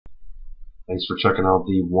Thanks for checking out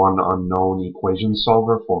the One Unknown Equation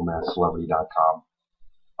Solver for MathCelebrity.com.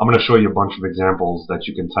 I'm going to show you a bunch of examples that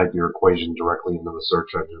you can type your equation directly into the search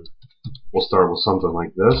engine. We'll start with something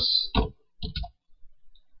like this.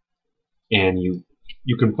 And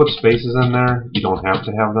you can put spaces in there. You don't have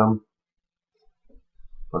to have them.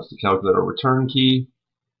 Press the calculator return key.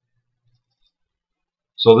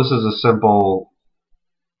 So this is a simple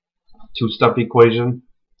two-step equation.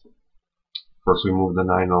 First we move the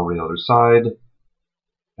 9 over the other side,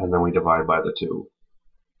 and then we divide by the 2.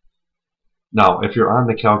 Now, if you're on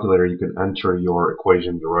the calculator, you can enter your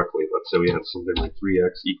equation directly. Let's say we had something like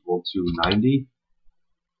 3x equal to 90.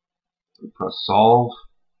 We press solve.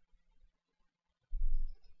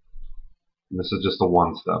 And this is just a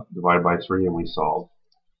one step. Divide by 3 and we solve.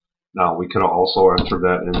 Now, we could also enter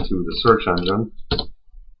that into the search engine.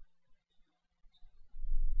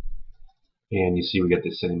 And you see we get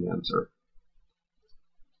the same answer.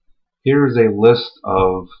 Here's a list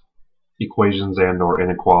of equations and or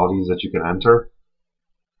inequalities that you can enter.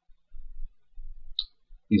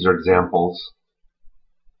 These are examples.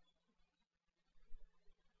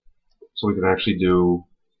 So we can actually we'll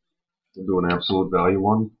do an absolute value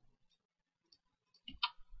one.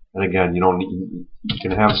 And again, you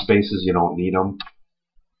can have spaces, you don't need them.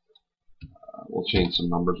 We'll change some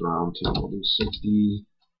numbers around too. We'll do 60.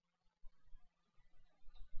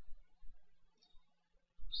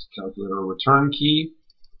 Calculator return key.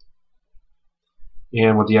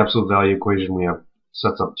 And with the absolute value equation, we have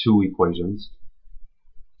sets up two equations.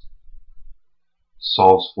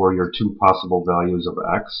 Solves for your two possible values of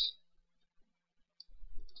x.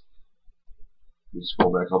 You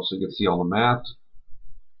scroll back up so you can see all the math.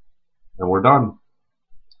 And we're done.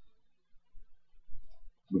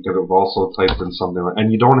 We could have also typed in something like,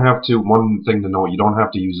 and you don't have to, one thing to note, you don't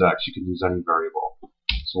have to use x, you can use any variable.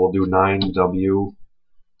 So we'll do 9w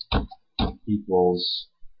equals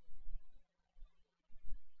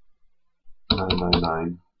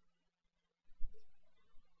 999.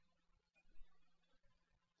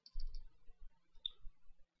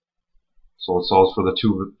 So it solves for the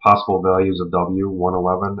two possible values of w,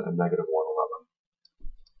 111 and negative 111.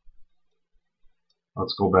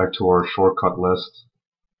 Let's go back to our shortcut list.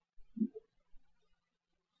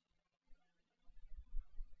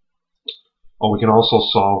 Oh, we can also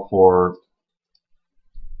solve for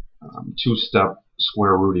two-step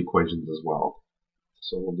square root equations as well.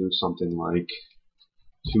 So we'll do something like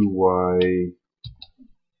 2y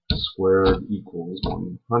squared equals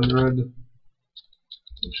 100,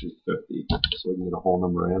 actually 50, so we can get a whole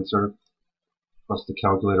number answer. Press the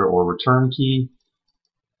calculator or return key.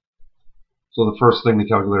 So the first thing the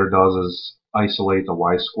calculator does is isolate the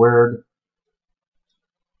y squared,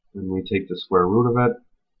 and we take the square root of it.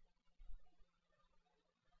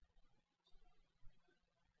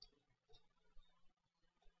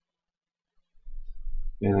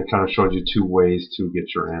 And it kind of showed you two ways to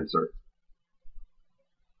get your answer.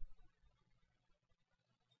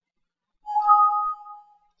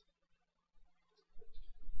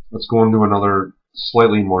 Let's go into another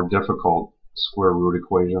slightly more difficult square root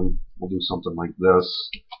equation. We'll do something like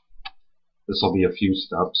this. This will be a few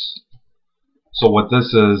steps. So what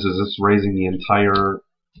this is it's raising the entire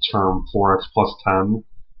term 4x plus 10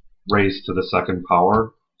 raised to the second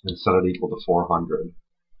power and set it equal to 400.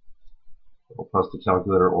 We'll press the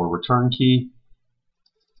calculator or return key.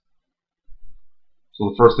 So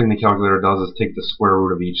the first thing the calculator does is take the square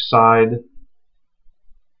root of each side.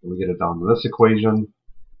 And we get it down to this equation.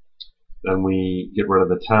 Then we get rid of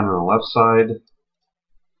the 10 on the left side.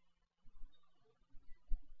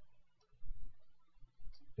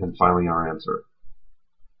 And finally our answer.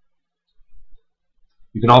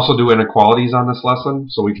 You can also do inequalities on this lesson.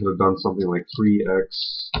 So we could have done something like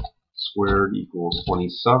 3x squared equals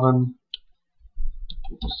 27.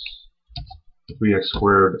 3x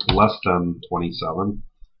squared less than 27.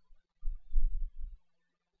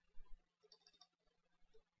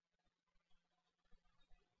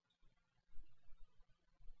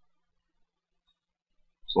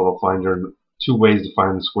 So it'll find your two ways to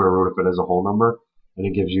find the square root if it is a whole number, and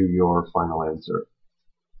it gives you your final answer.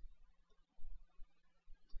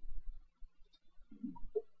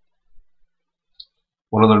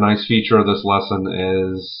 One other nice feature of this lesson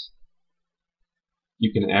is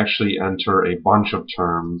you can actually enter a bunch of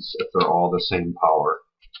terms if they're all the same power.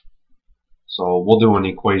 So we'll do an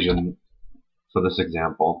equation for this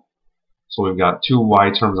example. So we've got two y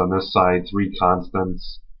terms on this side, 3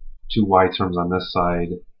 constants, two y terms on this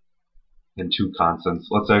side, and 2 constants.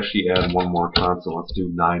 Let's actually add one more constant. Let's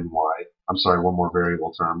do 9y. I'm sorry, one more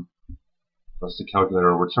variable term. Press the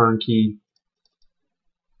calculator return key.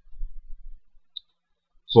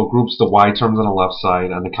 So it groups the y terms on the left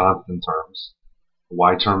side and the constant terms, the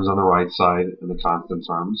y terms on the right side and the constant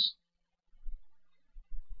terms.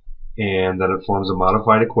 And then it forms a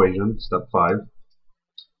modified equation, step 5,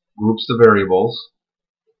 groups the variables,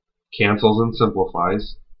 cancels and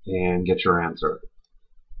simplifies, and get your answer.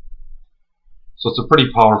 So it's a pretty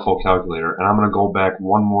powerful calculator, and I'm going to go back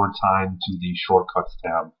one more time to the Shortcuts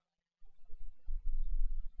tab.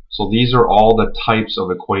 So these are all the types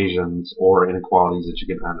of equations or inequalities that you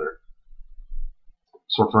can enter.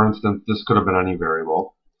 So for instance, this could have been any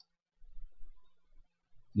variable.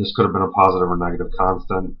 This could have been a positive or negative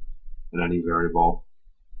constant in any variable.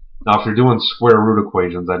 Now if you're doing square root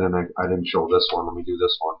equations, I didn't show this one. Let me do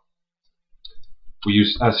this one. We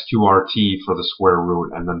use SQRT for the square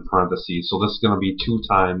root and then parentheses. So this is going to be 2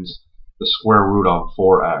 times the square root of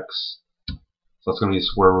 4x. So that's going to be the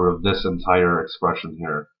square root of this entire expression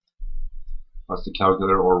here. That's the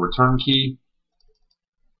calculator or return key.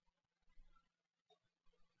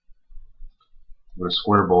 We're going to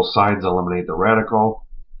square both sides, eliminate the radical.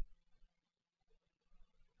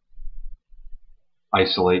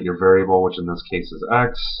 Isolate your variable, which in this case is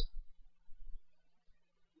x.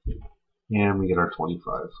 And we get our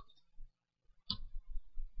 25.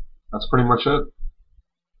 That's pretty much it.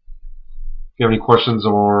 If you have any questions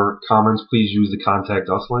or comments, please use the Contact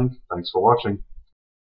Us link. Thanks for watching.